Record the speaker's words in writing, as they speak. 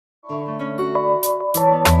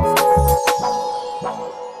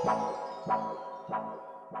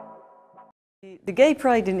The Gay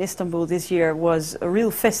Pride in Istanbul this year was a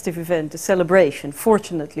real festive event, a celebration,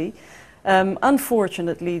 fortunately.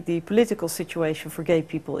 Unfortunately, the political situation for gay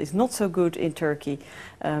people is not so good in Turkey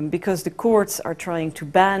because the courts are trying to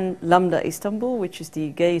ban Lambda Istanbul, which is the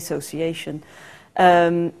gay association.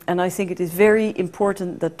 And I think it is very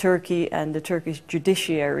important that Turkey and the Turkish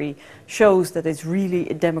judiciary shows that it's really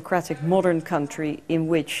a democratic, modern country in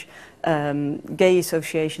which gay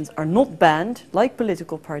associations are not banned, like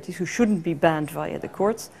political parties, who shouldn't be banned via the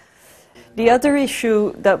courts. The other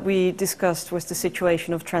issue that we discussed was the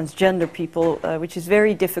situation of transgender people, which is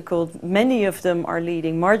very difficult. Many of them are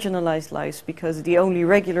leading marginalized lives because the only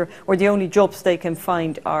regular or the only jobs they can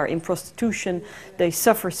find are in prostitution. They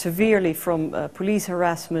suffer severely from police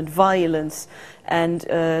harassment, violence, and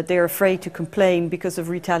they're afraid to complain because of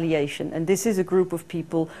retaliation. And this is a group of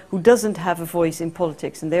people who doesn't have a voice in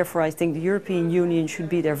politics, and therefore I think the European Union should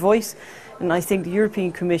be their voice. And I think the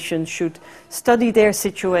European Commission should study their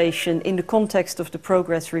situation in the context of the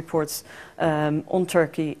progress reports on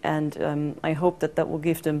Turkey, and I hope that that will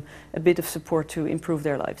give them a bit of support to improve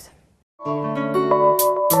their lives.